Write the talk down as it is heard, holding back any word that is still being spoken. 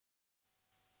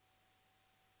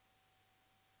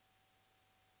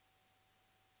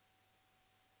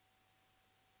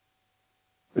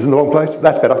Is in the wrong place?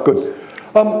 That's better, good.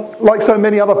 Like so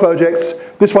many other projects,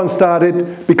 this one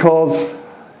started because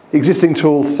existing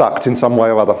tools sucked in some way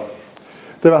or other.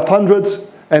 There are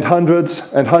hundreds and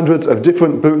hundreds and hundreds of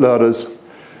different bootloaders.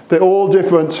 They're all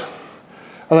different,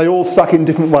 and they all suck in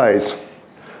different ways.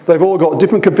 They've all got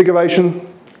different configuration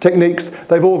techniques.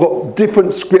 They've all got different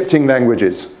scripting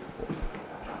languages.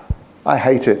 I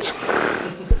hate it.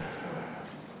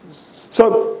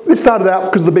 So this started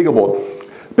out because of the BeagleBoard.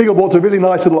 BeagleBoard's a really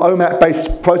nice little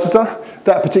OMAP-based processor.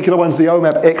 That particular one's the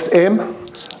OMAP XM.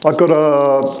 I've got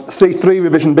a C3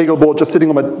 revision BeagleBoard just sitting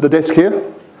on the desk here.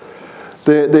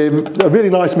 They're a really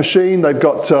nice machine. They've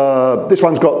got, this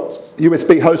one's got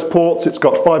USB host ports. It's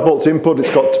got 5 volts input.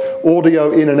 It's got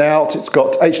audio in and out. It's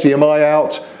got HDMI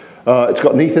out. It's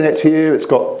got an Ethernet here. It's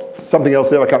got something else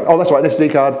there. Oh, that's right, an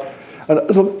SD card.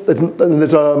 And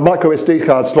there's a micro SD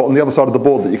card slot on the other side of the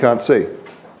board that you can't see.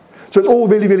 So it's all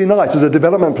really, really nice as a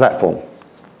development platform.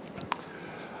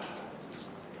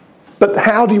 But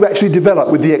how do you actually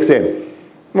develop with the XM?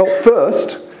 Well,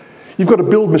 first, you've got a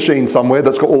build machine somewhere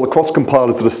that's got all the cross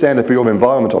compilers that are standard for your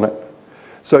environment on it.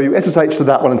 So you SSH to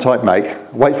that one and type make,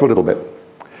 wait for a little bit.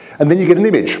 And then you get an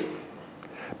image.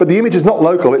 But the image is not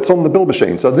local, it's on the build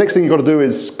machine. So the next thing you've got to do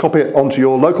is copy it onto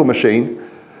your local machine.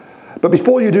 But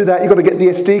before you do that, you've got to get the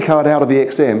SD card out of the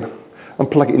XM and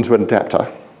plug it into an adapter.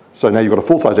 So now you've got a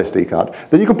full-size SD card.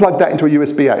 Then you can plug that into a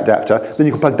USB adapter. Then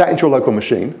you can plug that into your local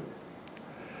machine.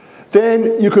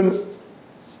 Then you can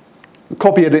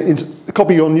copy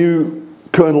your new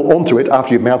kernel onto it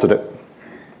after you've mounted it.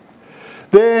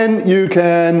 Then you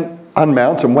can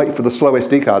unmount and wait for the slow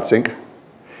SD card sync.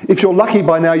 If you're lucky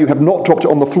by now, you have not dropped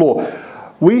it on the floor.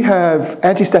 We have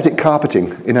anti-static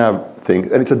carpeting in our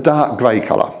thing, and it's a dark grey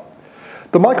colour.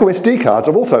 The micro SD cards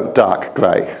are also dark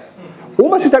grey,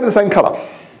 almost exactly the same colour.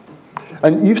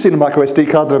 And you've seen a micro SD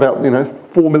card, they're about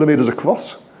 4mm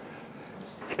across.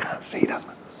 You can't see them.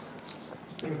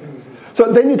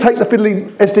 So then you take the fiddly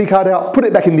SD card out, put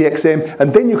it back in the XM,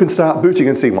 and then you can start booting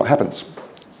and seeing what happens.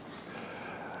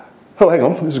 Oh, hang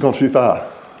on, this has gone too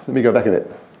far. Let me go back a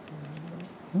bit.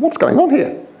 What's going on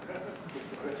here?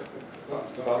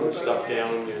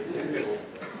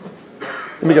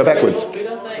 Let me go backwards.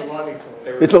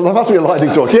 It must be a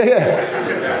lightning talk.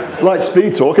 Yeah. Light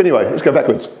speed talk. Anyway, let's go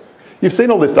backwards. You've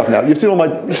seen all this stuff now. You've seen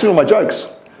all my jokes.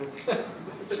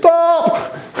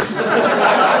 Stop!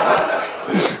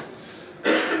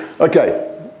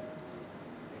 Okay.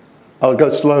 I'll go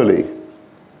slowly.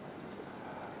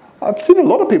 I've seen a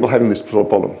lot of people having this sort of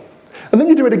problem. And then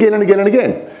you do it again and again and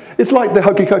again. It's like the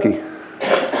hokey cokey.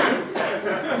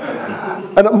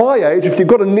 And at my age, if you've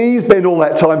got to knees bend all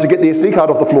that time to get the SD card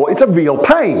off the floor, it's a real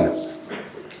pain.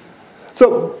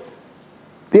 So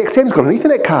the XM's got an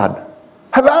Ethernet card.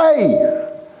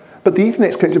 Hooray! But the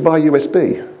Ethernet's connected by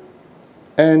USB.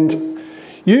 And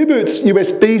U-Boot's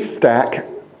USB stack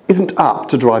isn't up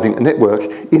to driving a network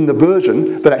in the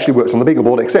version that actually works on the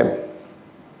BeagleBoard XM.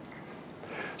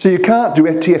 So you can't do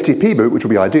a TFTP boot, which would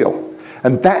be ideal.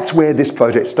 And that's where this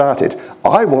project started.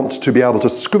 I want to be able to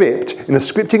script in a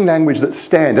scripting language that's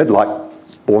standard, like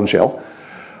Bourne Shell,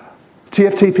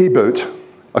 TFTP boot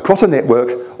across a network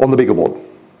on the BeagleBoard.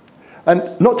 And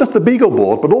not just the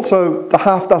BeagleBoard, but also the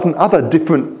half-dozen other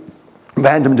different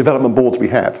random development boards we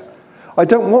have. I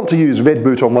don't want to use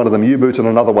RedBoot on one of them, U-Boot on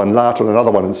another one, LART on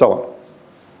another one, and so on.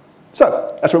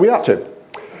 So that's where we're up to.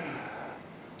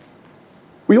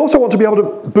 We also want to be able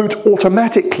to boot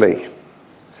automatically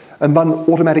and run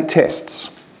automatic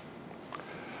tests.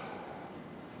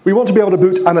 We want to be able to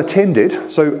boot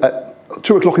unattended, so at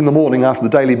 2 o'clock in the morning after the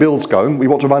daily build's going, we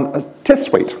want to run a test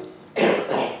suite.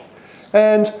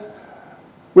 And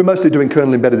we're mostly doing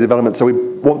kernel-embedded development, so we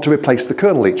want to replace the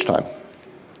kernel each time.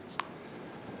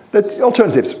 The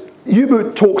alternatives.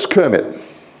 U-Boot talks Kermit.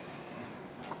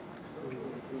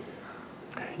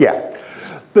 Yeah.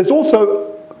 There's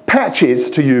also patches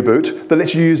to U-Boot that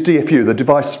lets you use DFU, the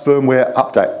device firmware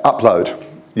upload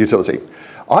utility.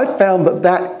 I've found that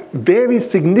that varies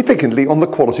significantly on the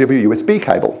quality of your USB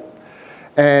cable.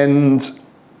 And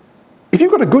if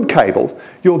you've got a good cable,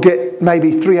 you'll get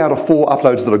maybe 3 out of 4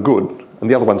 uploads that are good, and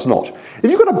the other one's not.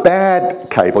 If you've got a bad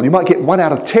cable, you might get 1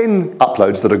 out of 10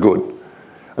 uploads that are good,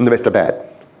 and the rest are bad.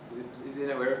 Is there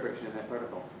no error correction in that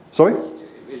protocol? Sorry?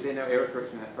 Is there no error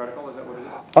correction in that protocol? Is that what it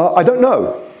is? I don't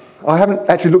know. I haven't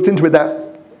actually looked into it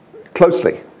that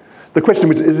closely. The question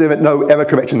was, is there no error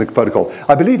correction in the protocol?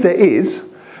 I believe there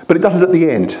is, but it does it at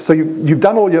the end. So you've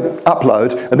done all your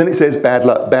upload, and then it says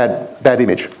bad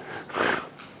image.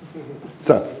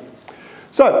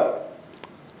 So,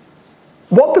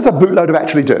 what does a bootloader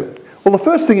actually do? Well, the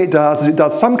first thing it does is it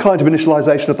does some kind of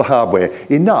initialization of the hardware,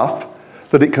 enough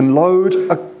that it can load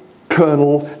a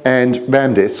kernel and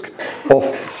RAM disk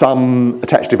off some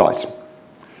attached device.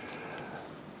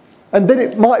 And then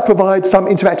it might provide some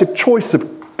interactive choice of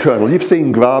kernel. You've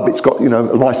seen GRUB, it's got,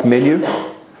 a nice menu.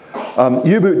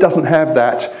 U-boot doesn't have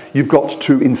that. You've got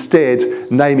to instead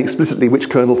name explicitly which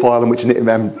kernel file and which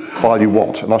init file you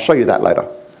want, and I'll show you that later.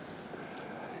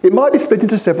 It might be split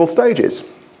into several stages,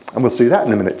 and we'll see that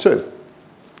in a minute too.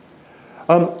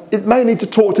 It may need to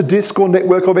talk to disk or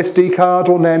network or SD card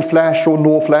or NAND flash or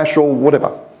NOR flash or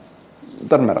whatever.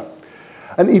 Doesn't matter.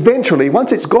 And eventually,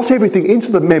 once it's got everything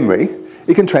into the memory,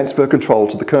 it can transfer control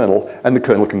to the kernel, and the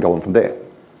kernel can go on from there.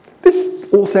 This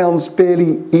all sounds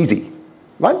fairly easy,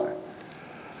 right?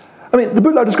 I mean, the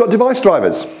bootloader's got device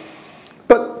drivers,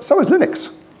 but so has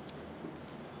Linux.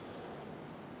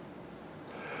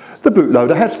 The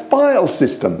bootloader has file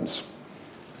systems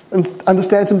and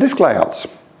understands some disk layouts,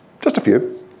 just a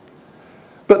few.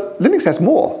 But Linux has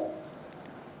more.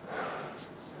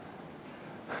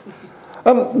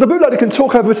 The bootloader can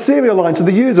talk over a serial line to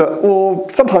the user, or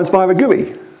sometimes via a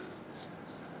GUI.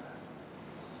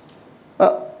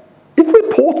 If we're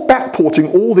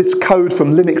backporting all this code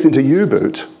from Linux into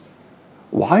U-boot,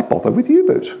 why bother with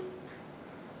U-boot?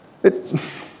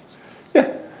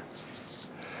 Yeah.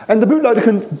 And the bootloader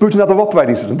can boot another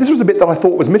operating system. This was a bit that I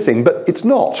thought was missing, but it's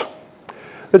not.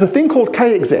 There's a thing called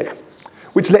kexec,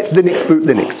 which lets Linux boot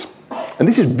Linux. And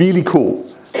this is really cool.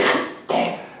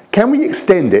 Can we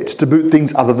extend it to boot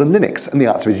things other than Linux? And the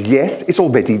answer is yes, it's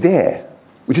already there,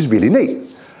 which is really neat.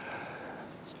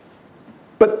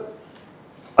 But,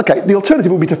 okay, the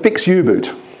alternative would be to fix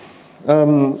U-boot.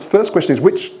 First question is,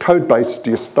 which code base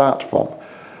do you start from?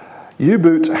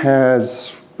 U-boot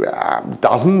has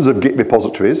dozens of Git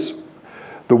repositories.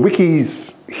 The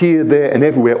wikis here, there, and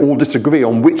everywhere all disagree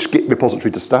on which Git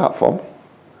repository to start from.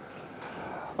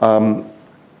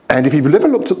 And if you've ever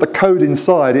looked at the code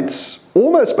inside, it's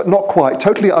almost, but not quite,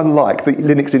 totally unlike the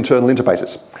Linux internal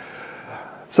interfaces.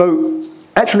 So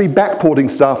actually backporting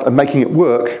stuff and making it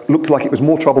work looked like it was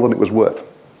more trouble than it was worth.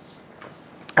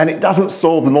 And it doesn't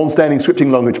solve the non-standing scripting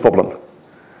language problem.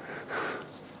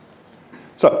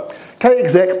 So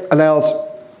kexec allows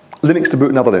Linux to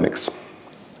boot another Linux.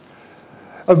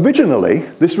 Originally,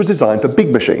 this was designed for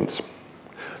big machines.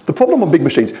 The problem on big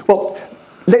machines, well,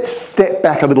 let's step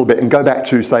back a little bit and go back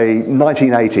to, say,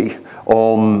 1980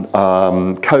 on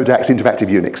Kodak's Interactive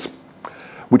Unix,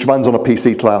 which runs on a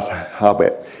PC-class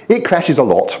hardware. It crashes a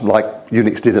lot, like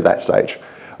Unix did at that stage.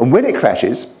 And when it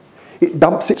crashes, it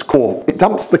dumps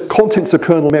the contents of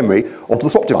kernel memory onto the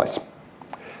swap device.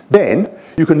 Then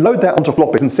you can load that onto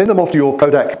floppies and send them off to your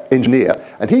Kodak engineer,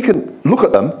 and he can look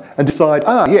at them and decide,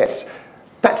 yes,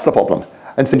 that's the problem,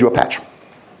 and send you a patch.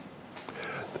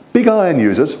 Big iron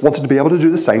users wanted to be able to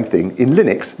do the same thing in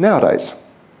Linux nowadays.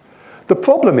 The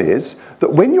problem is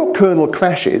that when your kernel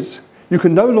crashes, you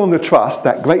can no longer trust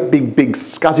that great big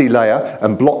SCSI layer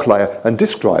and block layer and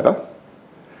disk driver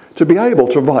to be able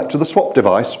to write to the swap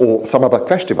device or some other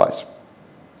crash device.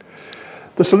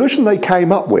 The solution they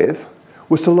came up with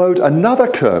was to load another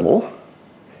kernel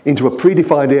into a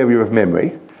predefined area of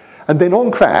memory, and then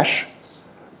on crash,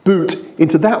 boot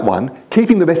into that one,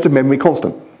 keeping the rest of memory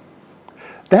constant.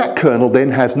 That kernel then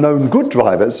has known good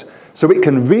drivers, so it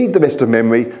can read the rest of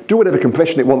memory, do whatever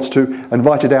compression it wants to, and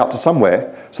write it out to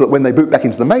somewhere, so that when they boot back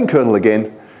into the main kernel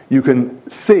again, you can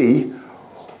see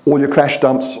all your crash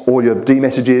dumps, all your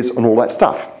D-messages, and all that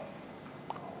stuff.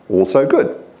 Also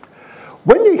good.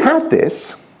 When you had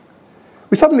this,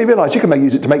 we suddenly realized you can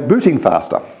use it to make booting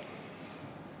faster.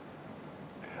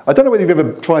 I don't know whether you've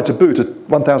ever tried to boot a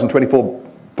 1024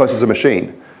 processor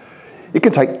machine. It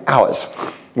can take hours.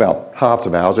 Well, halves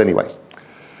of hours anyway.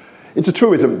 It's a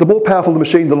truism. The more powerful the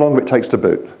machine, the longer it takes to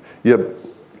boot. Your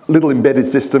little embedded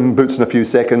system boots in a few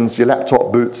seconds. Your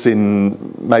laptop boots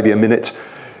in maybe a minute.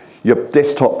 Your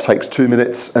desktop takes 2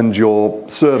 minutes, and your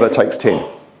server takes 10.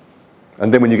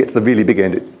 And then when you get to the really big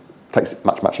end, it takes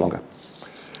much, much longer.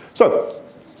 So,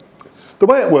 the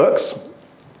way it works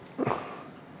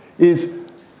is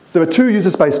there are 2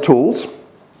 user-space tools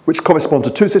which correspond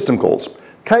to 2 system calls.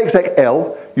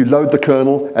 kexec-L, you load the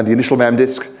kernel and the initial RAM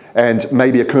disk and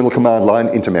maybe a kernel command line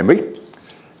into memory.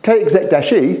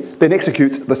 kexec-E then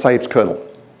executes the saved kernel.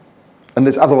 And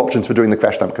there's other options for doing the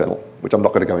crash dump kernel, which I'm not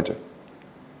going to go into.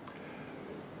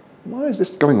 Why is this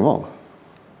going wrong?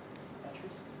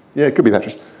 Batteries? Yeah, it could be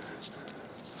batteries.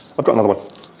 I've got another one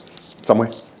somewhere.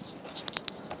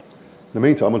 In the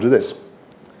meantime, we'll do this.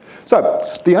 So,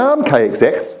 the ARM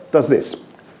kexec does this.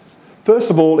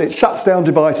 First of all, it shuts down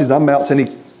devices and unmounts any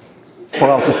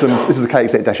file systems, this is the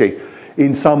kexec-E,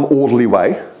 in some orderly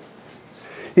way.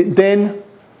 It then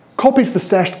copies the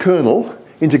stashed kernel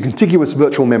into contiguous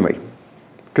virtual memory.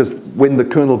 because when the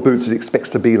kernel boots, it expects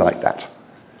to be like that.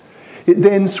 It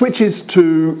then switches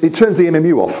to, it turns the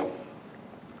MMU off,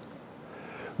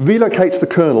 relocates the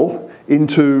kernel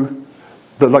into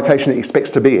the location it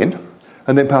expects to be in,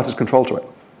 and then passes control to it.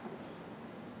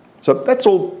 So that's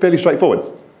all fairly straightforward.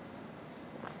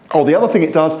 Oh, the other thing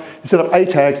it does is set up A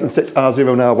tags and sets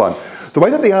R0 and R1. The way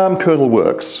that the ARM kernel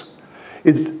works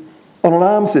is on an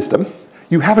ARM system,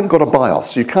 you haven't got a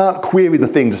BIOS. You can't query the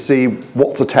thing to see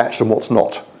what's attached and what's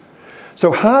not.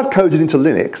 So hard-coded into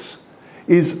Linux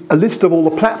is a list of all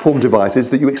the platform devices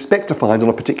that you expect to find on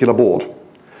a particular board.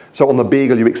 So on the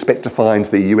Beagle, you expect to find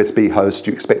the USB host,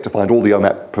 you expect to find all the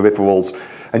OMAP peripherals,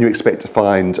 and you expect to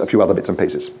find a few other bits and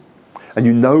pieces. And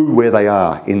you know where they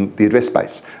are in the address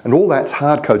space. And all that's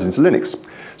hard-coded into Linux.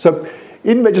 So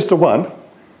in register 1,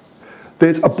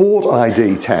 there's a board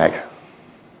ID tag.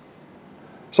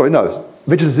 Sorry, no,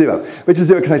 register 0. Register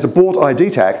 0 contains a board ID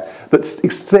tag that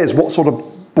says what sort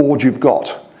of board you've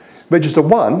got. Register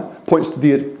 1 points to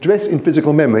the address in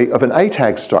physical memory of an A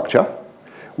tag structure,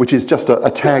 which is just a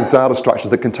tag data structure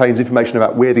that contains information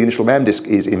about where the initial RAM disk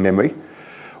is in memory,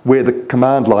 where the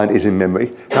command line is in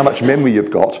memory, how much memory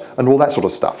you've got, and all that sort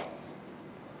of stuff.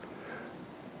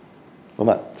 All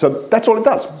right. So that's all it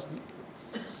does.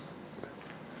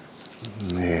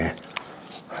 Yeah,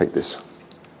 I hate this.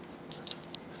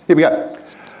 Here we go.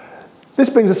 This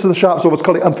brings us to the Sharp Solver's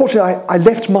collie. Unfortunately, I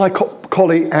left my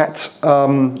collie in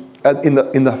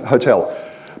the hotel.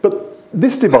 But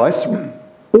this device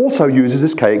also uses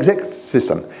this kexec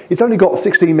system. It's only got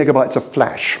 16 megabytes of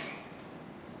flash.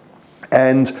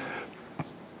 And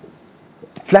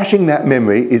flashing that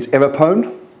memory is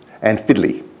error-prone and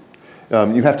fiddly.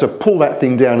 You have to pull that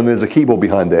thing down and there's a keyboard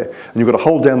behind there. And you've got to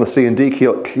hold down the C and D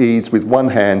keys with one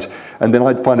hand, and then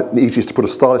I'd find it easiest to put a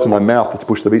stylus in my mouth to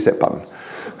push the reset button.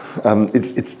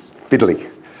 It's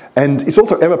fiddly. And it's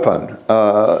also error-prone.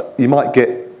 You might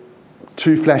get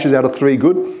 2 flashes out of 3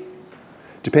 good,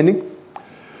 depending.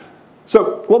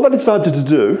 So what I decided to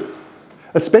do,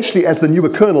 especially as the newer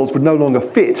kernels would no longer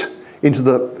fit into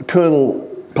the kernel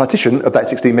partition of that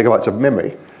 16 megabytes of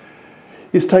memory,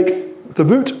 is take the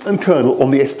root and kernel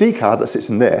on the SD card that sits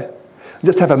in there, and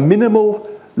just have a minimal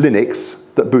Linux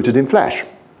that booted in flash.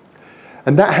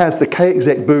 And that has the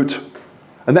kexec boot,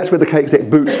 and that's where the kexec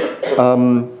boot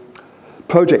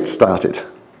project started.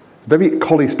 Very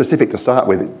collie specific to start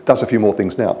with. It does a few more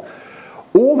things now.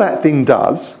 All that thing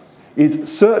does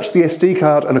is search the SD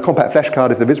card and a compact flash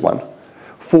card, if there is one,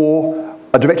 for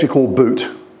a directory called boot.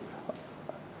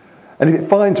 And if it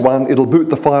finds one, it'll boot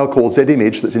the file called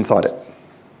zimage that's inside it.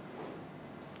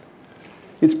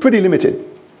 It's pretty limited.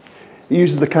 It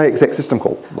uses the kexec system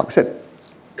call, like we said.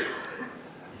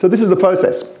 So this is the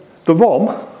process. The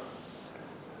ROM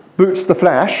boots the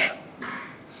flash,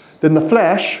 then the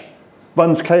flash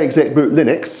runs kexec boot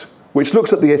Linux, which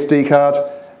looks at the SD card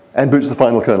and boots the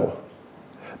final kernel.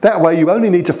 That way you only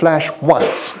need to flash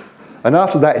once, and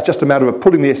after that it's just a matter of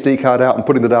pulling the SD card out and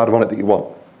putting the data on it that you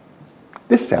want.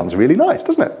 This sounds really nice,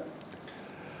 doesn't it?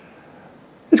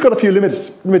 It's got a few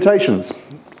limitations.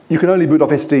 You can only boot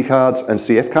off SD cards and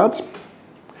CF cards.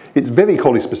 It's very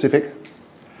collie specific.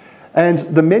 And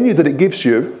the menu that it gives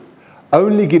you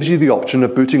only gives you the option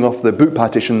of booting off the boot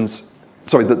partitions,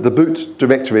 sorry, the boot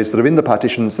directories that are in the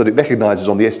partitions that it recognizes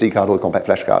on the SD card or the compact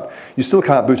flash card. You still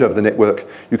can't boot over the network,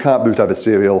 you can't boot over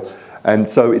serial, and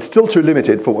so it's still too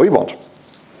limited for what we want.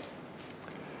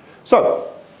 So,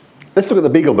 let's look at the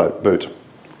Beagle boot.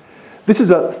 This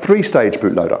is a 3-stage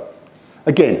bootloader.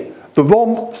 Again, the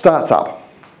ROM starts up.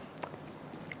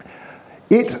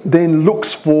 It then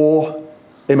looks for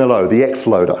MLO, the X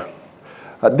loader.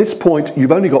 At this point,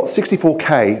 you've only got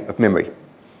 64K of memory,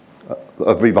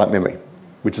 of read-write memory,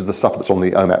 which is the stuff that's on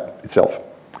the OMAP itself.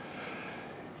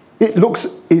 It looks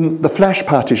in the flash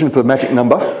partition for the magic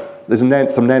number. There's some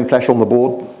NAND flash on the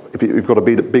board, if you've got a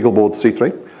Beagle board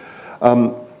C3.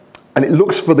 And it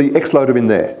looks for the X loader in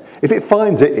there. If it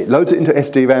finds it, it loads it into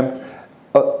SDRAM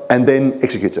and then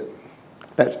executes it.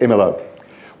 That's MLO.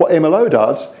 What MLO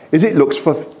does is it looks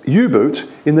for U-boot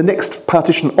in the next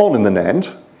partition on in the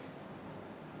NAND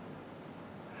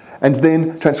and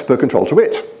then transfer control to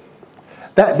it.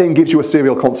 That then gives you a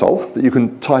serial console that you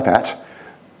can type at,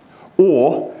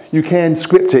 or you can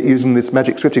script it using this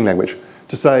magic scripting language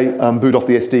to say boot off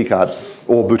the SD card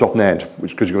or boot off NAND,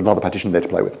 because you've got another partition there to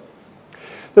play with.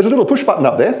 There's a little push button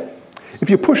up there. If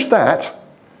you push that,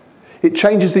 it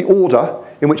changes the order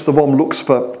in which the ROM looks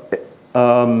for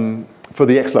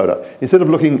the X loader. Instead of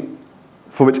looking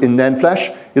for it in NAND flash,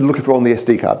 it'll look for it on the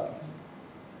SD card.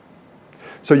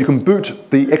 So you can boot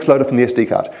the X loader from the SD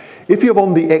card. If you're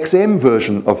on the XM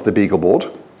version of the Beagle board,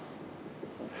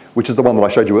 which is the one that I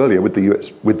showed you earlier with the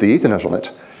Ethernet on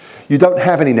it, you don't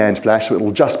have any NAND flash, so it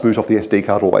will just boot off the SD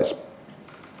card always.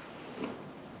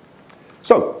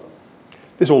 So,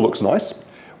 this all looks nice.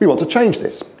 We want to change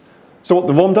this. So what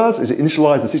the ROM does is it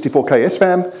initializes the 64K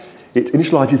SRAM, it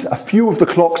initializes a few of the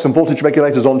clocks and voltage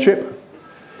regulators on chip,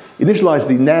 it initializes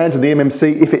the NAND and the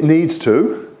MMC if it needs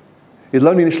to. It'll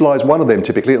only initialize one of them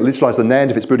typically. It'll initialize the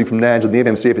NAND if it's booting from NAND and the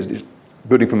MMC if it's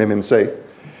booting from MMC.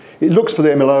 It looks for the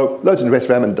MLO, loads into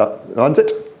SRAM and runs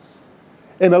it.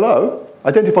 MLO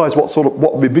identifies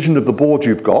what revision of the board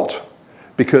you've got,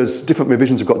 because different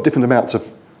revisions have got different amounts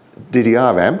of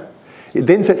DDR RAM. It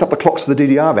then sets up the clocks for the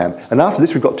DDR RAM. And after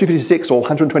this, we've got 256 or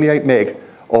 128 meg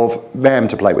of RAM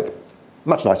to play with.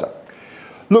 Much nicer.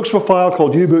 Looks for a file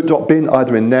called uboot.bin,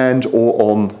 either in NAND or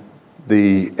on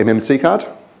the MMC card.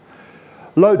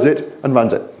 Loads it and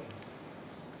runs it.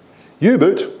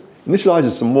 Uboot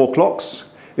initializes some more clocks.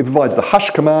 It provides the hush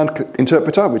command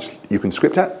interpreter, which you can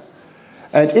script at.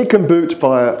 And it can boot from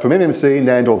MMC,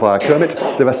 NAND, or via Kermit.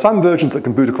 There are some versions that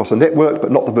can boot across a network,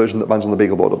 but not the version that runs on the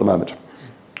BeagleBoard at the moment.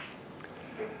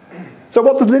 So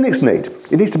what does Linux need?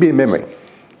 It needs to be in memory.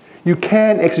 You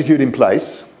can execute in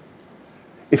place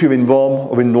if you're in ROM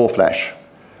or in NOR flash.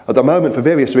 At the moment, for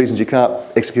various reasons, you can't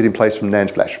execute in place from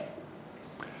NAND flash.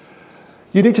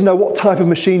 You need to know what type of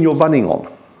machine you're running on,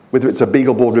 whether it's a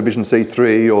BeagleBoard revision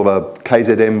C3 or a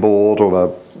KZM board or a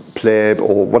pleb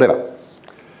or whatever.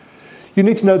 You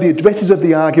need to know the addresses of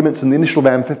the arguments and the initial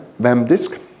RAM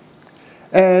disk.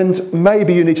 And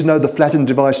maybe you need to know the flattened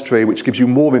device tree, which gives you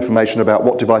more information about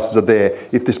what devices are there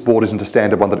if this board isn't a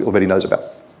standard one that it already knows about.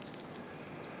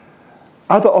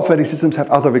 Other operating systems have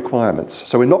other requirements,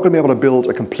 so we're not going to be able to build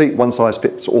a complete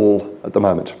one-size-fits-all at the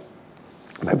moment.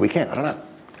 Maybe we can, I don't know.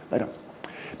 Later.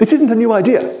 This isn't a new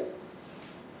idea.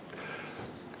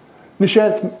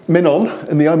 Nishant Menon,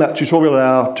 in the OMAP tutorial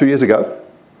hour 2 years ago,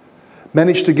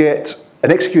 managed to get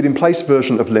an execute-in-place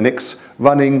version of Linux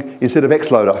running instead of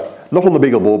Xloader, not on the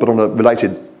BeagleBoard, but on a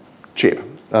related chip.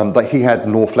 He had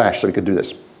NOR flash, so he could do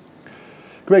this.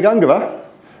 Greg Ungerer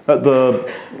at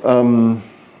the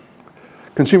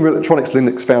Consumer Electronics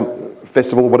Linux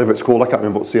Festival, whatever it's called, I can't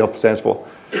remember what CL stands for.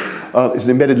 It's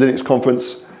an embedded Linux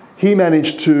conference. He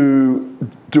managed to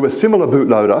do a similar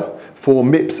bootloader for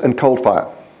MIPS and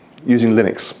Coldfire using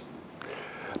Linux.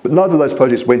 But neither of those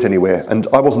projects went anywhere, and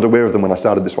I wasn't aware of them when I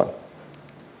started this one.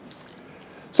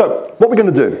 So what we're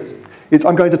going to do is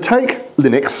I'm going to take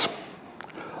Linux,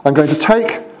 I'm going to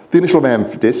take the initial RAM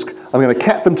disk, I'm going to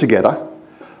cat them together,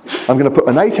 I'm going to put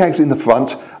an ATAGS in the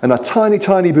front and a tiny,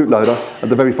 tiny bootloader at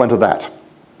the very front of that.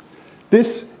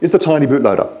 This is the tiny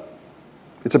bootloader.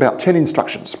 It's about 10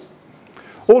 instructions.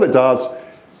 All it does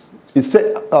is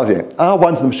set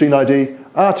R1 to the machine ID,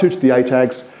 R2 to the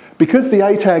ATAGS. Because the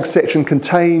ATAGS section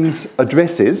contains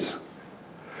addresses,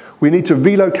 we need to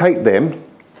relocate them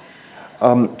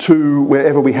to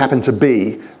wherever we happen to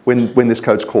be when this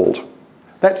code's called.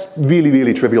 That's really,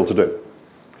 really trivial to do.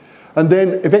 And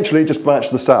then eventually just branch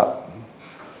to the start.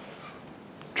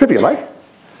 Trivial, eh?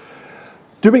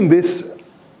 Doing this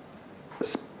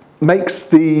makes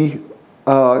the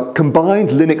combined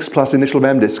Linux plus initial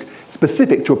RAM disk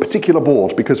specific to a particular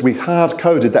board because we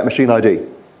hard-coded that machine ID.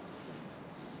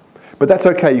 But that's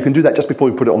okay, you can do that just before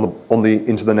you put it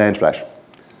into the NAND flash.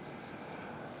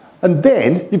 And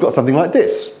then you've got something like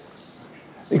this.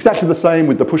 Exactly the same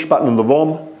with the push button and the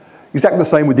ROM. Exactly the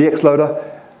same with the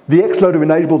Xloader. The Xloader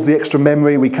enables the extra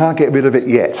memory, we can't get rid of it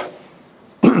yet.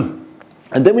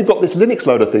 And then we've got this Linux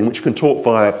loader thing which can talk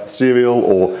via serial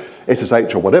or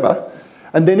SSH or whatever.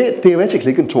 And then it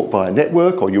theoretically can talk via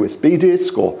network or USB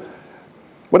disk or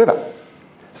whatever.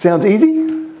 Sounds easy?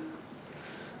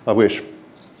 I wish.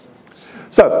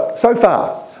 So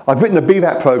far, I've written a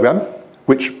BRAT program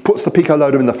which puts the Pico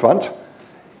loader in the front,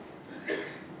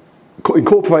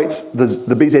 incorporates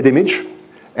the BZ image,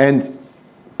 and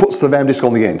puts the RAM disk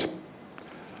on the end.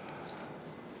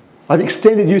 I've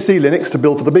extended UC Linux to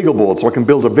build for the BeagleBoard, so I can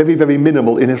build a very, very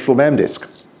minimal initial RAM disk.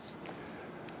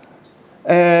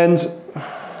 And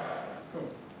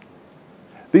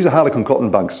these are Harlequin cotton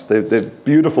bugs. They're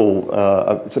beautiful.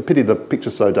 It's a pity the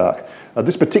picture's so dark.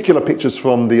 This particular picture's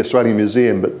from the Australian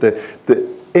Museum, but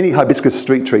any hibiscus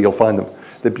street tree, you'll find them.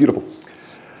 They're beautiful.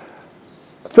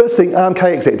 First thing,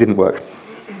 ARM-KExec didn't work.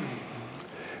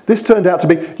 This turned out to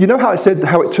be, you know how I said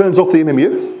how it turns off the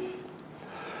MMU?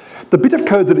 The bit of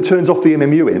code that it turns off the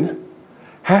MMU in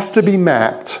has to be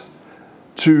mapped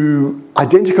to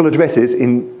identical addresses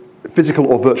in physical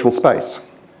or virtual space.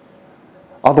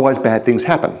 Otherwise, bad things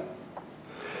happen.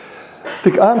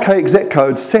 The ARM-KExec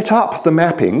code set up the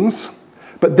mappings,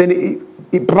 but then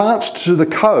it branched to the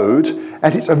code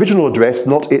at its original address,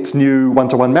 not its new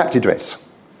one-to-one mapped address.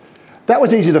 That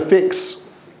was easy to fix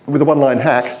with a one-line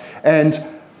hack, and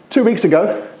 2 weeks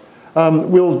ago,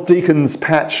 Will Deacon's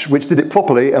patch, which did it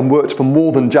properly and worked for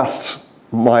more than just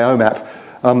my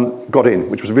OMAP, got in,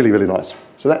 which was really, really nice.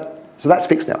 So that's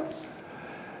fixed now.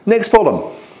 Next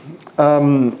problem.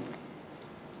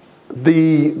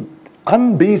 The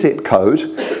unbzip code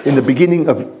in the beginning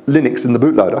of Linux in the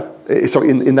bootloader,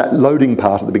 in that loading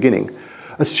part at the beginning,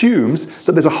 assumes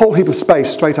that there's a whole heap of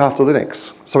space straight after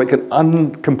Linux, so it can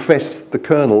uncompress the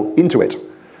kernel into it.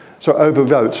 So I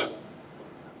overwrote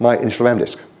my initial RAM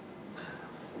disk.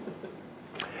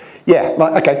 Yeah,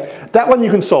 right, okay. That one you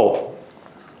can solve.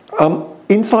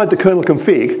 Inside the kernel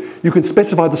config, you can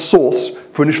specify the source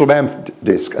for initial RAM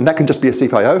disk, and that can just be a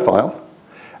CPIO file,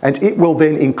 and it will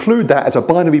then include that as a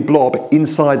binary blob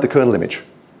inside the kernel image.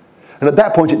 And at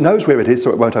that point, it knows where it is, so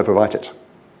it won't overwrite it.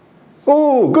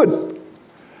 Oh, good.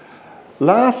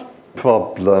 Last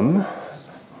problem.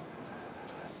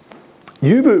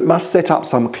 U-boot must set up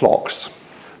some clocks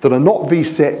that are not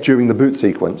reset during the boot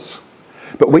sequence,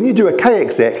 but when you do a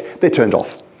kexec, they're turned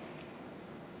off.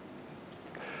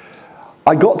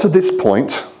 I got to this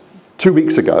point 2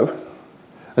 weeks ago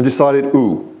and decided,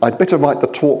 ooh, I'd better write the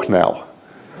talk now.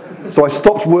 So I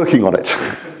stopped working on it.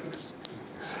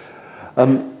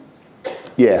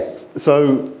 Yeah,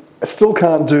 so I still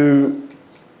can't do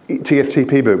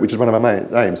TFTP boot, which is one of my main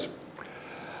aims.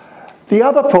 The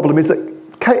other problem is that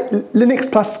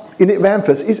Linux plus init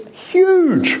ramfus is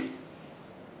huge.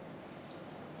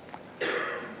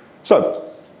 So,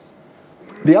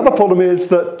 the other problem is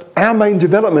that our main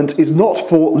development is not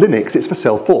for Linux, it's for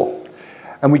cell 4.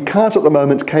 And we can't at the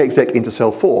moment kexec into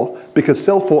cell 4 because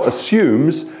cell 4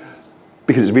 assumes,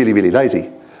 because it's really, really lazy,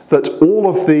 that all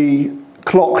of the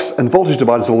clocks and voltage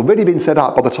dividers have already been set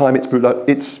up by the time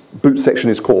its boot section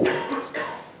is called.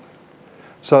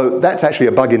 So that's actually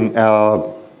a bug in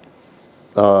our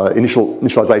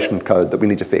initialization code that we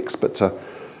need to fix, but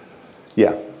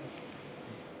yeah.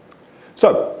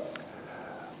 So,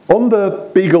 on the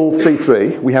Beagle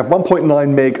C3, we have 1.9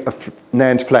 meg of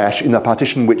NAND flash in the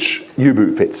partition which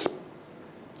U-boot fits.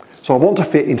 So I want to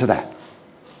fit into that.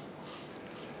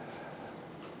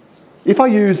 If I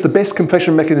use the best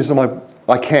compression mechanism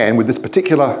I can with this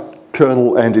particular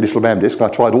kernel and initial RAM disk, and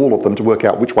I tried all of them to work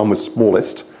out which one was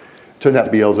smallest, turned out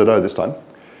to be LZO this time,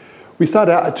 we start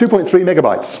out at 2.3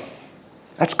 megabytes.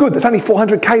 That's good, that's only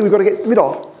 400K we've got to get rid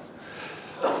of.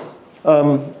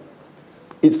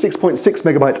 It's 6.6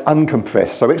 megabytes uncompressed,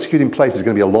 so execute in place is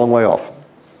going to be a long way off.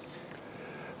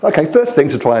 Okay, first thing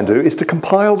to try and do is to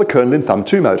compile the kernel in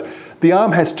thumb2 mode. The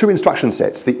ARM has 2 instruction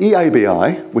sets, the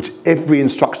EABI, which every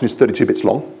instruction is 32 bits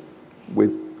long,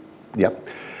 and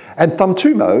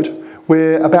thumb2 mode,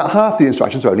 where about half the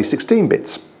instructions are only 16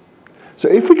 bits. So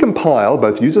if we compile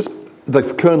both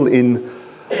the kernel in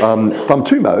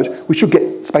thumb2 mode, we should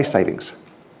get space savings.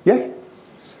 Yeah?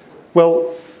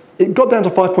 Well, it got down to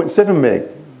 5.7 meg.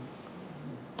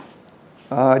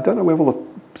 I don't know where all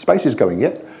the space is going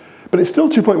yet, but it's still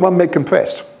 2.1 meg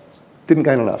compressed. Didn't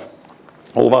gain enough.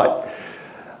 All right.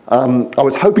 I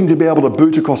was hoping to be able to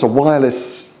boot across a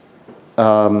wireless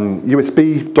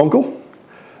USB dongle.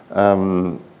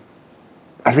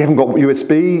 As we haven't got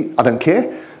USB, I don't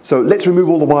care. So let's remove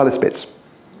all the wireless bits.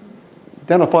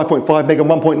 Down to 5.5 meg and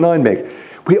 1.9 meg.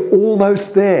 We're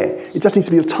almost there. It just needs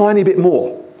to be a tiny bit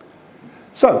more.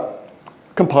 So,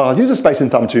 compile user space in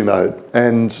thumb2 mode,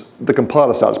 and the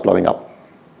compiler starts blowing up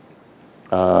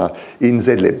in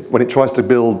zlib. When it tries to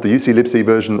build the UCLibc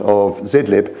version of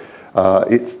zlib,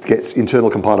 it gets internal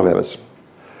compiler errors.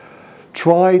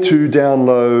 Try to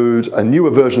download a newer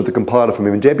version of the compiler from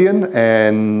Debian,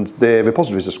 and their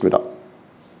repositories are screwed up.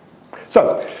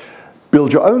 So,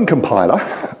 build your own compiler,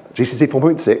 GCC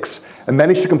 4.6, and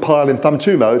manage to compile in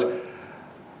thumb2 mode.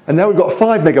 And now we've got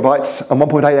 5 megabytes and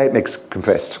 1.88 megs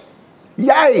compressed.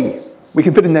 Yay! We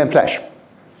can fit in NAND flash.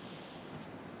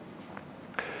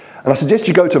 And I suggest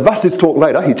you go to Russ's talk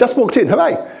later, he just walked in,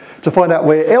 hooray, to find out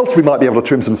where else we might be able to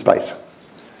trim some space.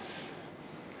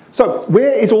 So,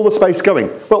 where is all the space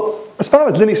going? Well, as far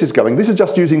as Linux is going, this is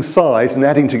just using size and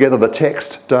adding together the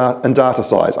text and data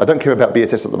size. I don't care about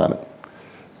BSS at the moment.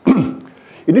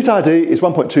 Init ID is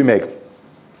 1.2 meg.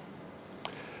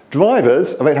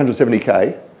 Drivers are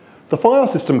 870K. The file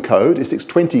system code is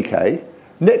 620K.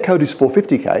 Netcode is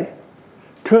 450K.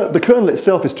 The kernel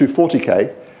itself is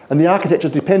 240K. And the architecture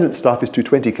dependent stuff is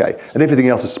 220K. And everything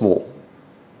else is small,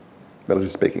 relatively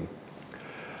speaking.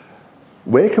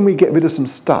 Where can we get rid of some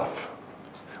stuff?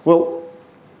 Well,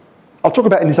 I'll talk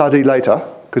about init ID later,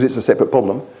 because it's a separate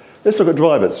problem. Let's look at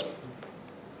drivers.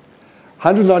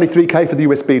 193K for the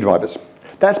USB drivers.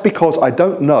 That's because I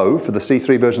don't know, for the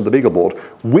C3 version of the BeagleBoard,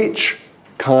 which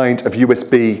kind of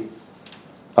USB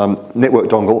network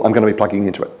dongle I'm going to be plugging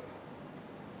into it.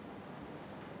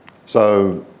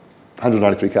 So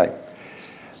 193K.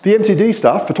 The MTD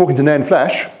stuff for talking to NAND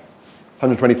flash,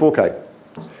 124K.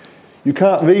 You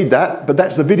can't read that, but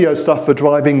that's the video stuff for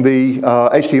driving the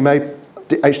HDMI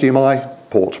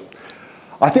port.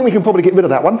 I think we can probably get rid of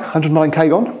that one, 109K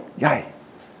gone, yay.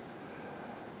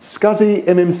 SCSI,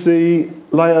 MMC,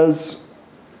 layers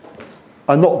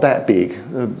are not that big,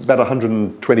 about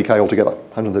 120K altogether,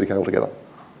 130K altogether.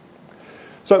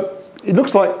 So it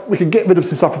looks like we could get rid of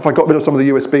some stuff if I got rid of some of the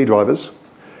USB drivers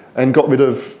and got rid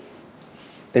of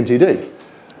MTD.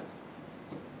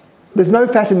 There's no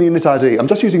fat in the init.id. I'm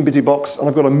just using BusyBox, and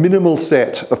I've got a minimal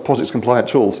set of POSIX compliant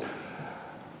tools,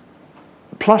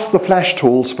 plus the flash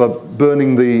tools for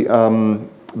burning the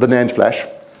NAND flash,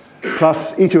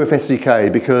 plus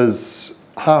E2FSCK, because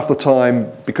half the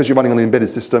time, because you're running on an embedded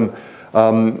system,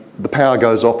 the power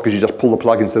goes off because you just pull the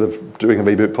plug instead of doing a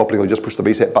reboot properly, or you just push the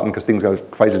reset button because things go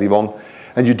crazily wrong.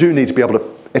 And you do need to be able to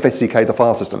FSCK the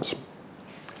file systems.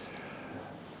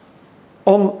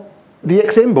 On the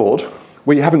XM board,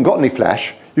 where you haven't got any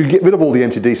flash, you can get rid of all the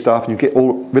MTD stuff and you get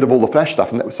rid of all the flash stuff,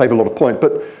 and that would save a lot of point.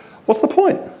 But what's the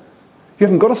point? You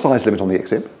haven't got a size limit on the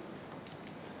XM.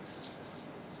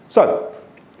 So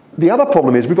the other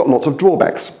problem is we've got lots of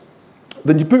drawbacks.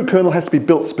 The new boot kernel has to be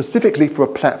built specifically for a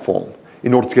platform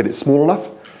in order to get it small enough,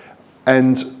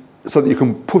 and so that you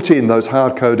can put in those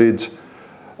hard-coded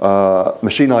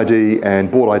machine ID and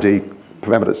board ID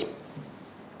parameters.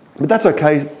 But that's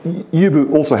okay.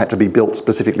 U-boot also had to be built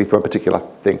specifically for a particular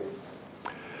thing.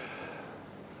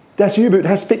 -U-boot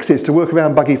has fixes to work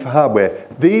around buggy for hardware.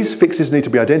 These fixes need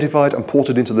to be identified and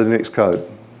ported into the Linux code.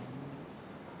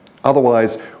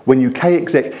 Otherwise, when you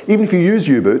kexec, even if you use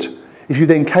U-boot, if you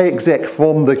then kexec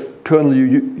from the kernel you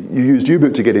used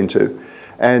U-boot to get into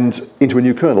and into a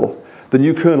new kernel, the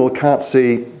new kernel can't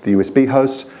see the USB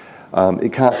host,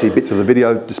 it can't see bits of the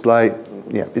video display.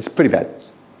 Yeah, it's pretty bad.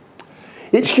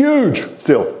 It's huge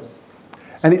still,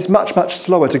 and it's much, much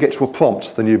slower to get to a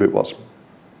prompt than U-boot was.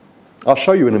 I'll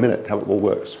show you in a minute how it all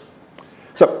works.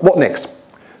 So what next?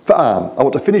 For ARM, I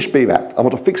want to finish BRAP. I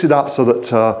want to fix it up so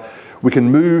that we can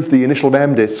move the initial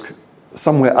RAM disk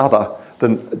somewhere other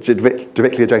than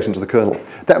directly adjacent to the kernel.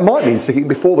 That might mean sticking it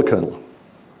before the kernel.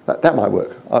 That might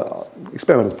work. I'll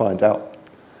experiment and find out.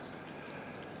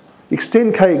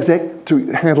 Extend kexec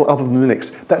to handle other than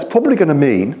Linux. That's probably going to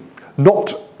mean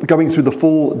not going through the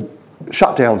full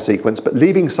shutdown sequence, but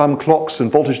leaving some clocks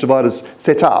and voltage dividers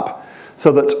set up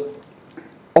so that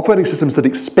operating systems that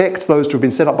expect those to have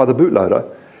been set up by the bootloader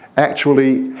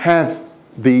actually have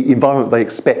the environment they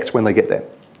expect when they get there.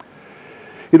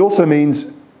 It also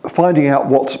means finding out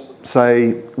what,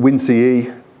 say,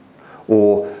 WinCE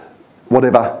or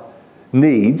whatever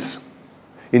needs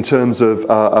in terms of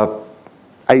a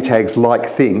ATAGS-like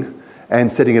thing and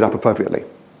setting it up appropriately.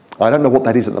 I don't know what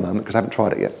that is at the moment because I haven't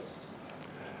tried it yet.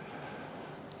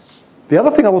 The other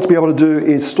thing I want to be able to do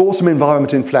is store some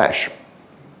environment in flash.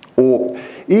 Or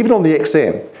even on the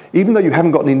XM, even though you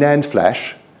haven't got any NAND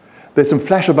flash, there's some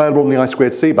flash available on the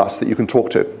I2C bus that you can talk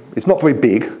to. It's not very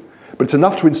big, but it's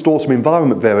enough to install some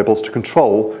environment variables to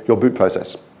control your boot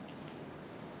process.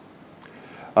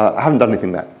 I haven't done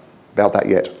anything about that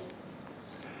yet.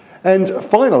 And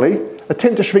finally,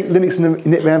 attempt to shrink Linux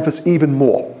init RAM even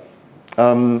more.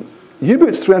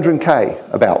 U-boot's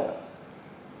 300K about.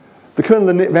 The kernel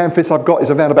init RAM I've got is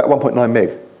around about 1.9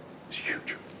 meg. It's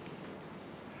huge.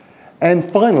 And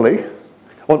finally,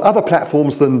 on other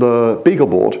platforms than the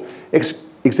BeagleBoard,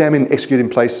 examine execute in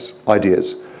place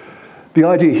ideas. The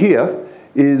idea here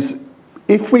is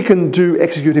if we can do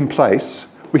execute in place,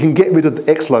 we can get rid of the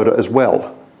Xloader as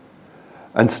well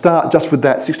and start just with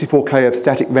that 64K of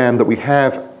static RAM that we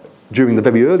have during the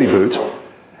very early boot,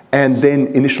 and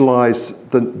then initialize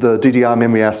the DDR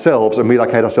memory ourselves and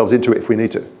relocate ourselves into it if we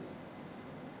need to.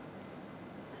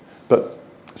 But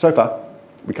so far,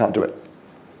 we can't do it.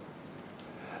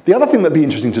 The other thing that'd be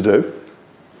interesting to do,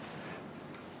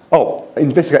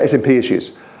 investigate SMP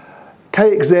issues.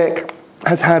 kexec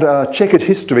has had a checkered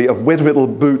history of whether it'll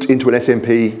boot into an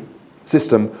SMP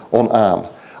system on ARM.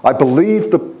 I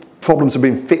believe the problems have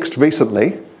been fixed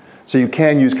recently, so you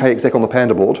can use kexec on the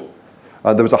Panda board.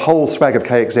 There was a whole swag of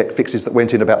kexec fixes that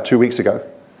went in about 2 weeks ago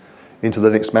into the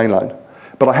Linux mainline.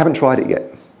 But I haven't tried it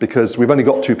yet, because we've only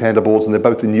got 2 Panda boards and they're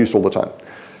both in use all the time.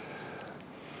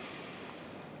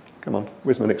 Come on,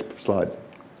 where's my next slide?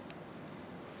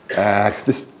 I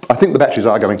think the batteries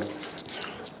are going.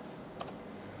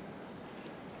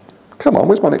 Come on,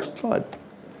 where's my next slide?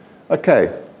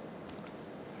 Okay.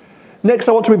 Next,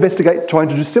 I want to investigate trying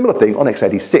to do a similar thing on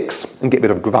x86 and get rid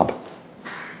of GRUB.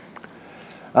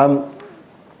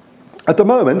 At the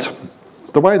moment,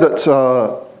 the way that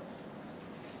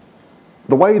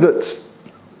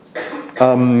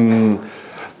an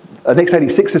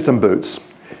x86 system boots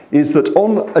is that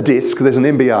on a disk there's an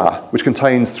MBR which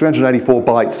contains 384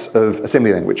 bytes of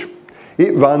assembly language.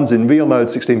 It runs in real mode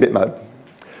 16-bit mode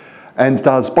and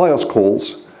does BIOS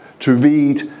calls to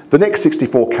read the next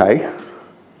 64K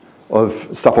of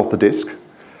stuff off the disk,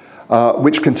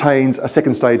 which contains a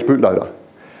second stage bootloader.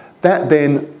 That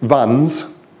then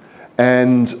runs,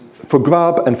 and for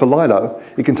GRUB and for LILO,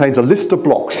 it contains a list of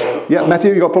blocks. Yeah,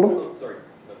 Matthew, you got a problem? Oh, sorry.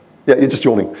 Yeah, you're just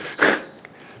yawning.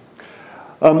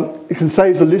 It can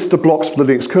save a list of blocks for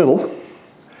the Linux kernel,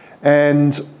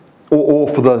 and or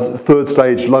for the third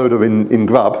stage loader in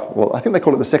GRUB. Well, I think they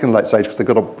call it the second late stage because they've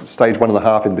got a stage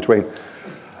 1.5 in between.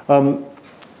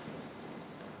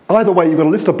 Either way, you've got a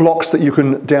list of blocks that you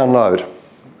can download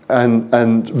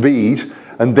and read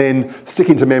and then stick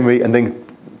into memory and then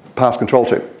pass control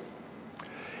to.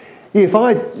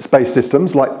 EFI-based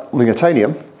systems like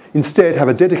Linux instead have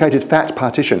a dedicated FAT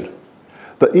partition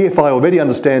that EFI already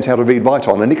understands how to read-write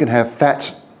on, and it can have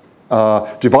FAT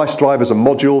device drivers and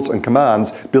modules and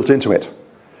commands built into it.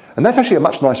 And that's actually a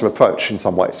much nicer approach in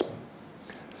some ways.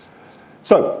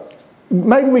 So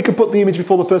maybe we could put the image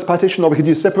before the first partition, or we could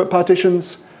use separate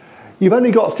partitions. You've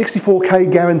only got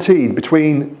 64K guaranteed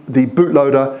between the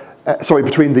bootloader,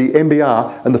 between the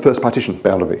MBR and the first partition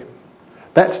boundary.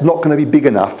 That's not going to be big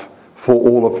enough for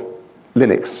all of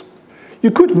Linux. You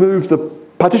could move the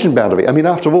partition boundary. I mean,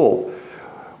 after all,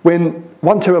 when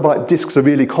 1 terabyte disks are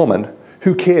really common,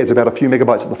 who cares about a few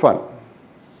megabytes at the front?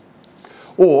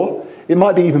 Or it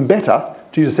might be even better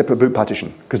to use a separate boot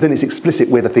partition, because then it's explicit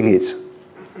where the thing is.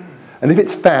 And if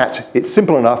it's fat, it's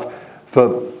simple enough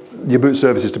for your boot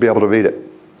services to be able to read it.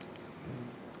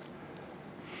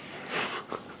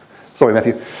 Sorry,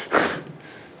 Matthew.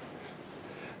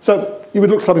 So you would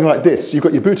look something like this. You've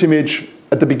got your boot image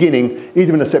at the beginning,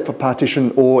 either in a separate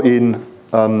partition or in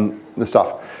the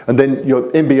stuff. And then your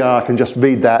MBR can just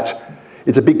read that.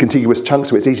 It's a big contiguous chunk,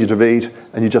 so it's easy to read,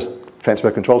 and you just transfer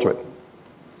control to it.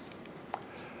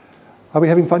 Are we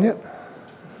having fun yet?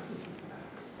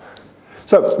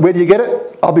 So where do you get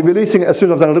it? I'll be releasing it as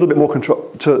soon as I've done a little bit more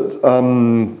control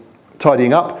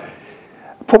tidying up,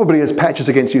 probably as patches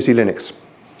against UC Linux.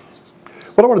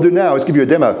 What I want to do now is give you a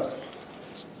demo.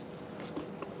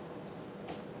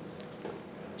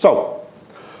 So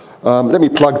let me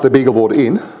plug the BeagleBoard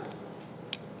in.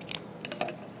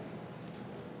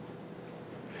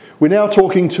 We're now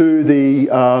talking to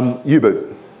the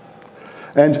U-boot.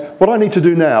 And what I need to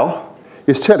do now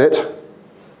is tell it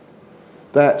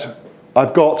that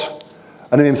I've got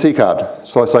an MMC card.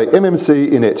 So I say MMC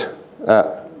init.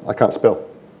 I can't spell.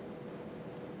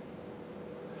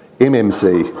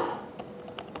 MMC.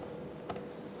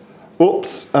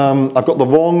 Oops, I've got the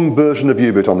wrong version of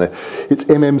U-boot on there. It's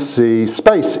MMC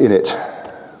space init.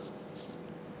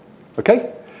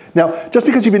 Okay? Now, just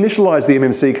because you've initialized the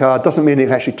MMC card doesn't mean it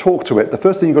can actually talk to it. The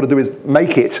first thing you've got to do is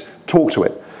make it talk to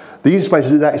it. The easiest way to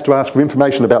do that is to ask for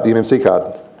information about the MMC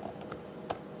card.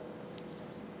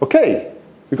 Okay,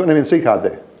 we've got an MMC card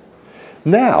there.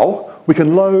 Now, we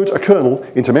can load a kernel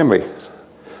into memory.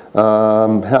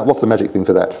 What's the magic thing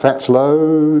for that? Fat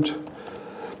load,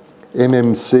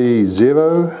 MMC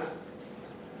 0.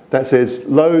 That says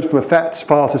load from a FAT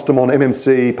file system on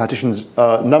MMC partitions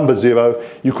number 0.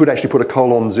 You could actually put a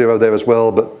colon 0 there as well,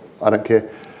 but I don't care.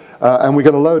 And we're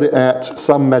going to load it at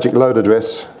some magic load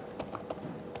address.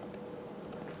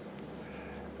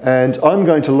 And I'm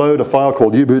going to load a file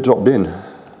called uboot.bin,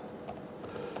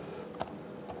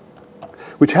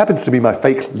 which happens to be my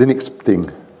fake Linux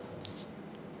thing.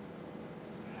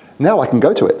 Now I can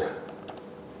go to it.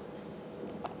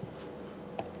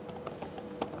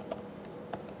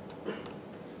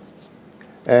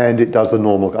 And it does the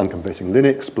normal uncompressing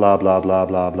Linux, blah, blah, blah,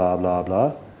 blah, blah, blah,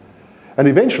 blah. And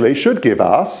eventually should give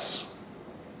us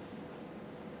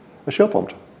a shell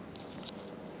prompt.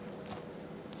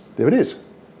 There it is.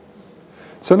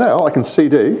 So now I can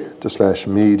cd to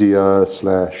 /media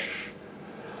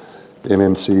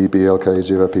 /mmc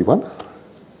blk0p1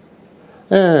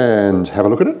 and have a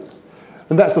look at it.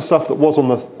 And that's the stuff that was on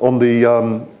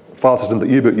the file system that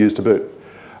uboot used to boot.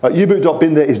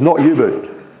 Uboot.bin there is not uboot.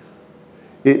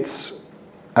 It's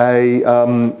a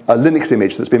Linux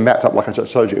image that's been mapped up like I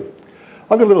just showed you.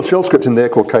 I've got a little shell script in there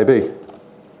called kb.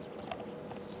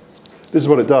 This is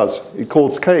what it does. It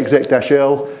calls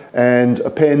kexec-l and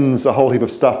appends a whole heap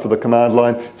of stuff for the command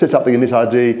line, sets up the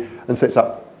initRD, and sets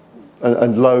up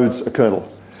and loads a kernel.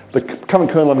 The current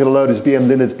kernel I'm going to load is VM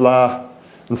Linux blah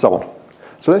and so on.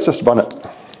 So let's just run it.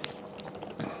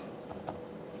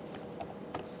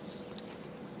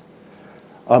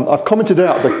 I've commented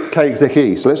out the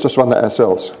kexec, so let's just run that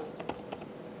ourselves.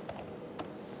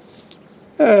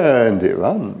 And it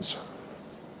runs.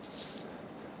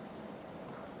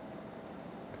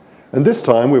 And this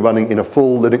time we're running in a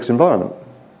full Linux environment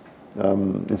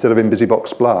instead of in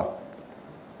busybox blah.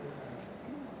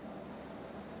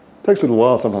 Takes a little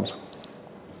while sometimes.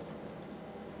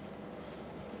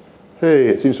 Hey,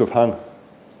 it seems to have hung.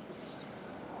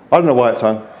 I don't know why it's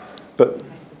hung, but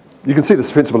you can see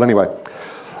this principle anyway.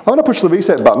 I'm going to push the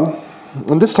reset button,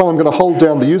 and this time I'm going to hold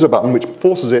down the user button, which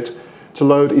forces it to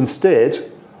load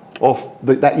instead of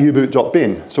that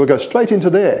uboot.bin. So we go straight into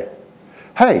there.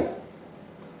 Hey,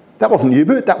 that wasn't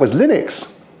uboot, that was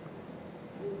Linux.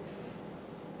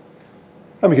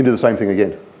 And we can do the same thing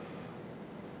again.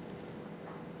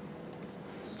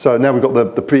 So now we've got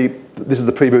this is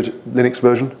the pre-boot Linux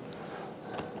version.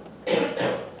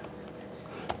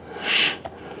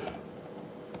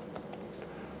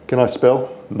 Can I spell?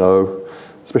 No,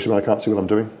 especially when I can't see what I'm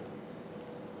doing.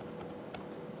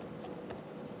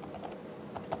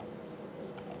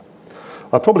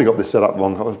 I've probably got this set up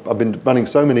wrong. I've been running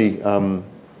so many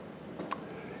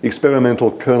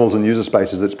experimental kernels and user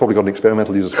spaces that it's probably got an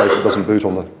experimental user space that doesn't boot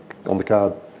on the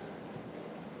card.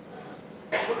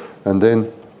 And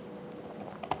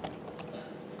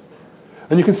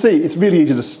you can see it's really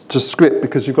easy to script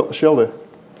because you've got the shell there.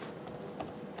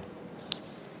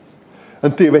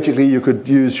 And theoretically, you could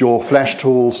use your Flash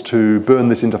tools to burn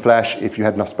this into Flash if you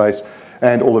had enough space,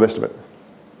 and all the rest of it.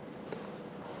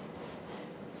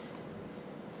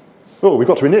 Oh, we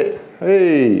got to init.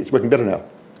 Hey, it's working better now.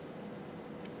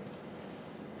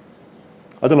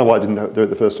 I don't know why I didn't do it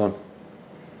the first time.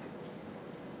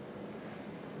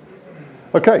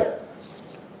 Okay.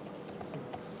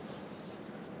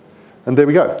 And there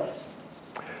we go.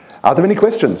 Are there any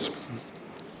questions?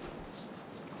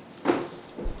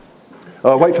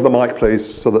 Wait for the mic,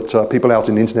 please, so that people out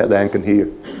in internet land can hear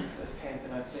you.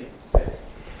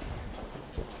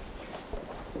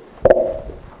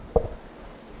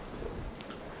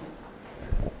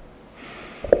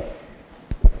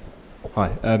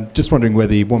 Hi, just wondering where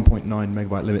the 1.9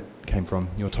 megabyte limit came from,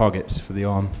 your target for the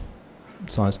ARM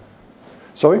size.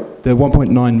 Sorry? The 1.9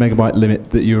 megabyte limit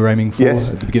that you were aiming for yes,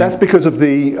 at the beginning? That's because of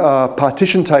the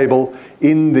partition table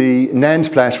in the NAND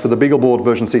flash for the BeagleBoard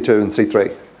version C2 and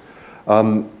C3.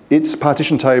 Its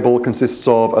partition table consists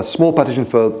of a small partition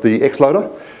for the X loader,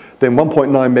 then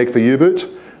 1.9 meg for U-boot,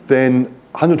 then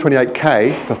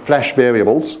 128K for flash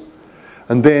variables,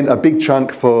 and then a big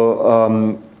chunk for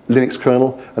Linux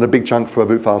kernel and a big chunk for a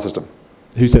boot file system.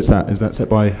 Who sets that? Is that set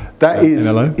by That is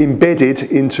MLO? embedded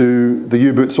into the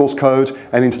U-boot source code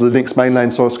and into the Linux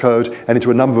mainline source code and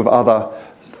into a number of other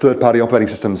third-party operating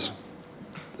systems.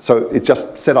 So it's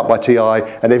just set up by TI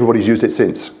and everybody's used it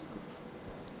since.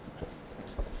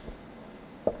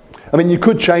 I mean, you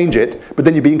could change it, but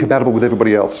then you'd be incompatible with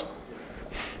everybody else.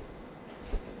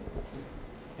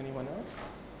 Anyone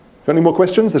else? Got any more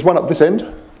questions? There's one up this end.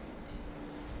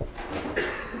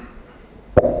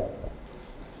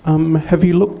 Have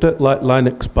you looked at like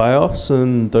Linux BIOS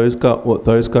and what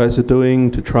those guys are doing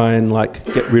to try and like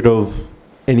get rid of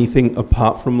anything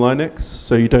apart from Linux?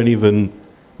 So you don't even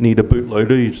need a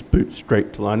bootloader, you just boot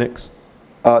straight to Linux?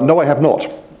 No, I have not.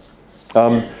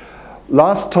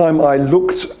 Last time I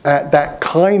looked at that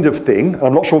kind of thing, and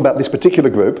I'm not sure about this particular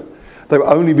group, they were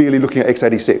only really looking at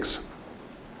x86.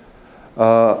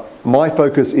 My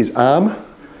focus is ARM,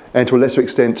 and to a lesser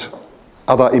extent,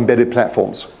 other embedded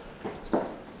platforms.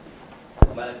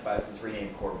 Linux BIOS is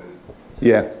renamed Core Boot. So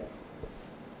Yeah.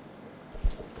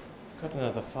 Got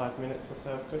another 5 minutes or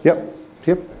so of questions?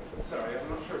 Yep. Sorry, I'm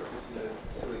not sure if this is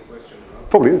a silly question or not.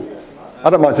 Probably is. I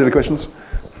don't mind silly questions.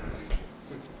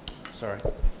 Sorry.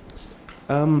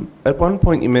 At one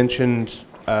point you mentioned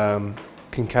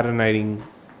concatenating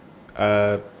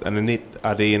an init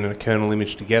RD and a kernel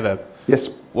image together. Yes.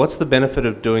 What's the benefit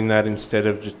of doing that instead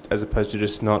of as opposed to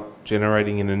just not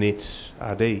generating an init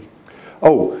RD?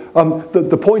 Oh,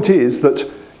 the point is that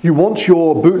you want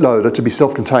your bootloader to be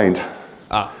self-contained.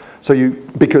 So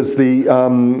because the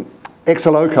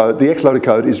XLO code, the Xloader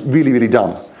code is really, really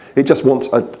dumb. It just wants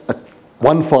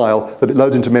one file that it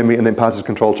loads into memory and then passes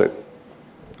control to.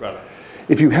 Right.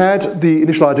 If you had the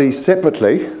initial ID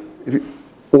separately,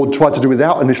 or tried to do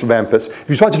without initial ramfus, if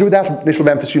you tried to do without initial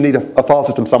ramfus, you need a file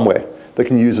system somewhere that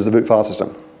can use as a boot file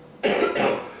system.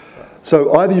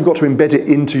 So either you've got to embed it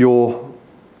into your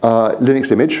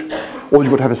Linux image, or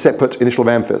you've got to have a separate initial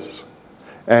ramfus.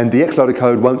 And the Xloader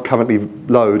code won't currently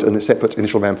load a separate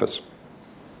initial ramfus.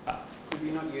 Could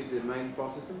we not use the main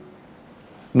file system?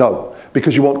 No,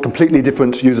 because you want completely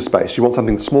different user space. You want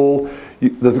something small.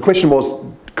 The question was,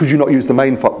 could you not use the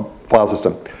main file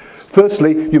system?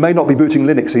 Firstly, you may not be booting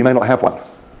Linux, so you may not have one.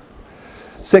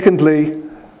 Secondly,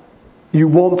 you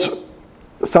want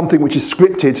something which is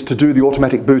scripted to do the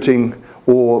automatic booting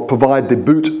or provide the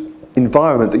boot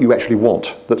environment that you actually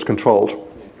want that's controlled.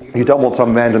 You don't want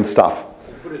some random stuff.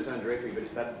 You can put its own directory,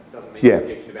 but that doesn't mean Yeah. it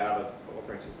kicks you out of the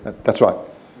operating system. That's right.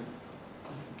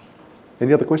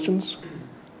 Any other questions?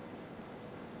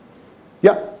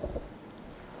 Yeah.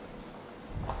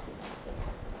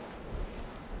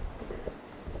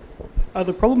 Are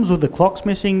the problems with the clocks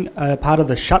missing part of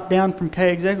the shutdown from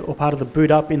kexec or part of the boot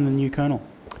up in the new kernel?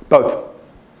 Both.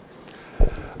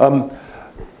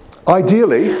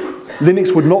 Ideally,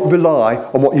 Linux would not rely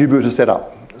on what U-boot has set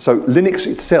up. So Linux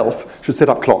itself should set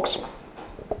up clocks.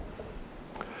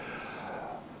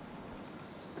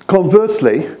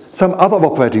 Conversely, some other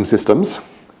operating systems,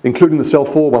 including the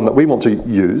Cell4 one that we want to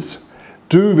use,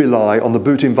 do rely on the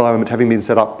boot environment having been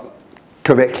set up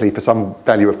correctly for some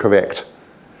value of correct.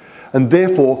 And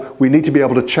therefore, we need to be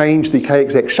able to change the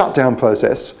kexec shutdown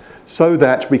process so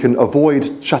that we can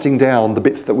avoid shutting down the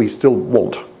bits that we still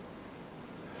want.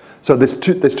 So there's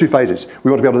two phases.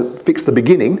 We want to be able to fix the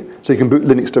beginning, so you can boot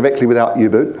Linux directly without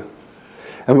U-boot.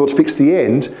 And we want to fix the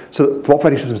end, so that for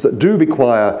operating systems that do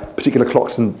require particular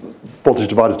clocks and voltage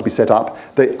dividers to be set up,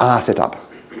 they are set up.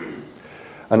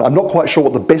 And I'm not quite sure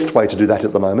what the best way to do that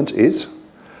at the moment is.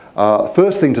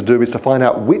 First thing to do is to find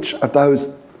out which of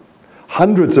those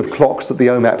hundreds of clocks that the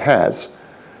OMAP has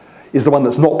is the one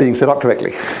that's not being set up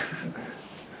correctly.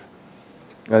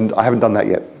 And I haven't done that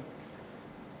yet.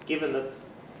 Given that,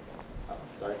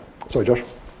 Sorry, Josh.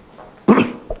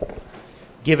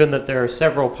 given that there are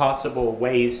several possible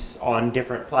ways on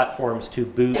different platforms to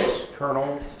boot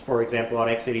kernels, for example, on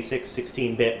x86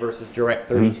 16-bit versus direct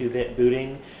 32-bit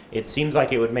booting, it seems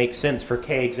like it would make sense for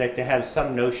kexec to have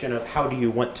some notion of how do you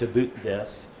want to boot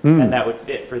this, and that would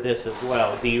fit for this as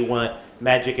well. Do you want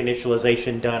magic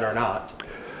initialization done or not?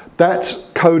 That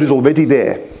code is already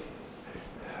there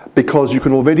because you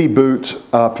can already boot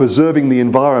preserving the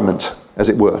environment, as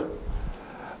it were.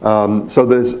 So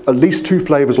there's at least 2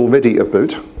 flavors already of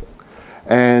boot,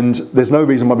 and there's no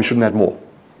reason why we shouldn't add more.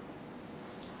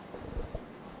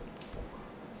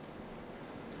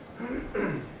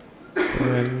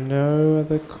 There are no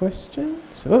other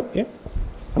questions? Oh, yeah.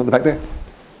 One at the back there.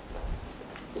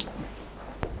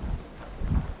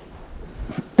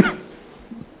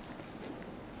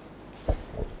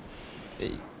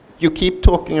 You keep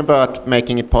talking about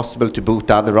making it possible to boot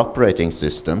other operating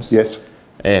systems. Yes.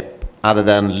 Other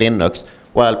than Linux.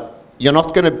 Well, you're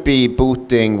not going to be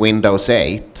booting Windows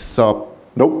 8, so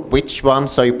nope. Which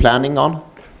ones are you planning on?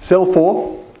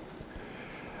 Cell4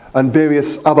 and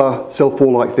various other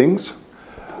Cell4-like things.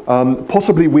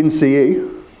 Possibly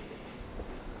WinCE,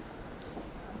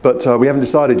 but we haven't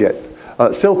decided yet.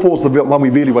 Cell4 is the one we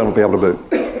really want to be able to boot.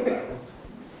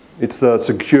 It's the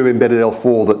secure embedded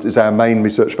L4 that is our main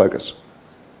research focus.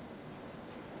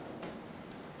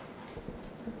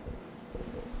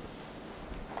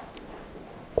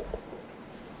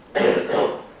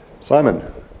 Simon.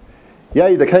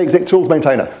 Yay, the kexec tools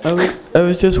maintainer. I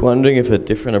was just wondering if a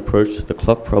different approach to the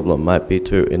clock problem might be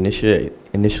to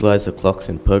initialize the clocks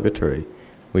in purgatory,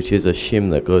 which is a shim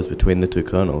that goes between the 2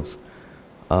 kernels,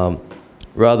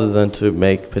 rather than to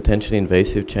make potentially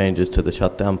invasive changes to the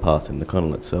shutdown path in the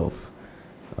kernel itself.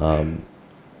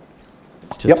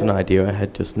 It's just an idea I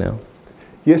had just now.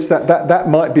 Yes, that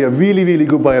might be a really, really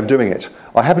good way of doing it.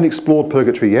 I haven't explored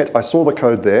purgatory yet. I saw the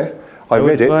code there. I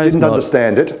read it, didn't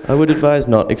understand it. I would advise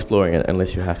not exploring it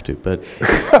unless you have to, but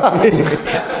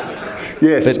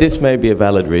yes. But this may be a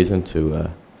valid reason to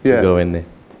go in there.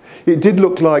 It did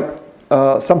look like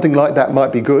something like that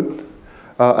might be good,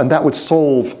 and that would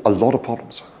solve a lot of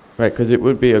problems. Right, because it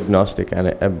would be agnostic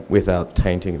and without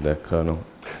tainting the kernel.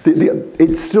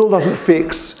 It still doesn't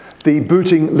fix the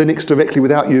booting Linux directly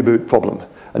without U-boot problem,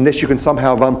 unless you can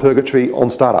somehow run purgatory on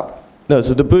startup. No,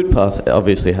 so the boot path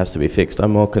obviously has to be fixed.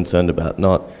 I'm more concerned about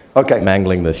not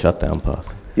mangling the shutdown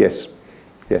path. Yes,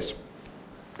 yes.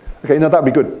 Okay, now that'd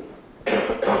be good.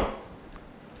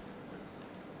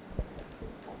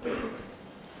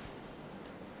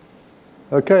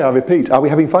 Okay, I repeat, are we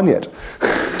having fun yet?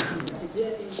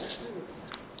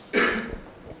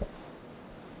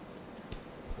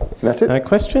 That's it. No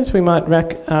questions, we might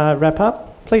wrap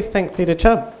up. Please thank Peter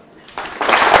Chubb.